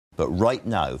But right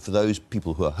now, for those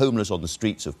people who are homeless on the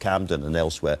streets of Camden and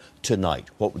elsewhere tonight,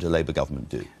 what would a Labour government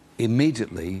do?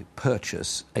 Immediately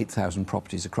purchase 8,000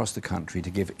 properties across the country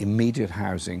to give immediate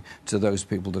housing to those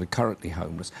people that are currently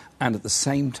homeless, and at the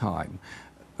same time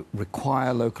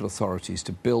require local authorities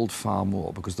to build far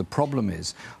more, because the problem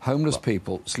is homeless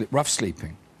people rough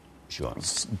sleeping, sure,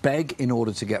 beg in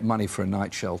order to get money for a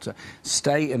night shelter,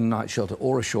 stay in a night shelter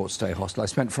or a short stay hostel. I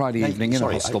spent Friday evening in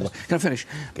a hostel. Can I finish?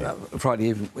 Okay. Friday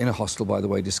evening in a hostel, by the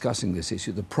way, discussing this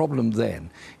issue. The problem then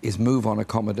is move on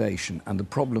accommodation, and the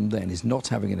problem then is not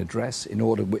having an address in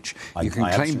order which you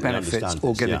can claim benefits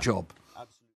or get a job.